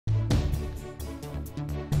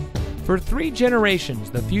For 3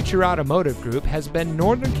 generations, the Future Automotive Group has been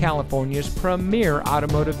Northern California's premier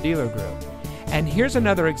automotive dealer group. And here's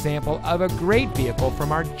another example of a great vehicle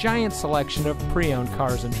from our giant selection of pre-owned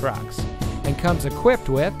cars and trucks. And comes equipped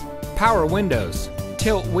with power windows,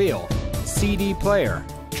 tilt wheel, CD player,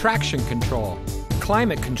 traction control,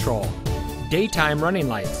 climate control, daytime running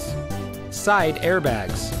lights, side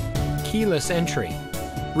airbags, keyless entry,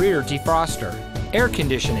 rear defroster, air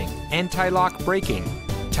conditioning, anti-lock braking,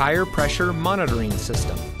 tire pressure monitoring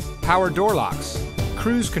system, power door locks,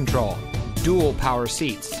 cruise control, dual power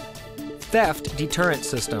seats, theft deterrent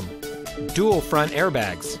system, dual front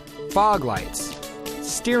airbags, fog lights,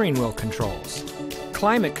 steering wheel controls,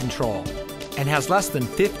 climate control, and has less than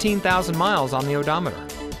 15,000 miles on the odometer.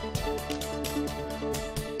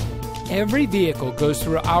 Every vehicle goes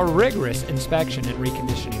through our rigorous inspection and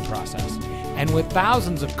reconditioning process. And with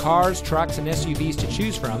thousands of cars, trucks, and SUVs to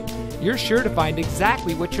choose from, you're sure to find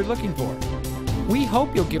exactly what you're looking for. We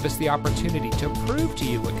hope you'll give us the opportunity to prove to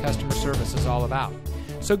you what customer service is all about.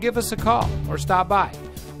 So give us a call or stop by.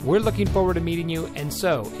 We're looking forward to meeting you, and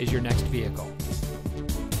so is your next vehicle.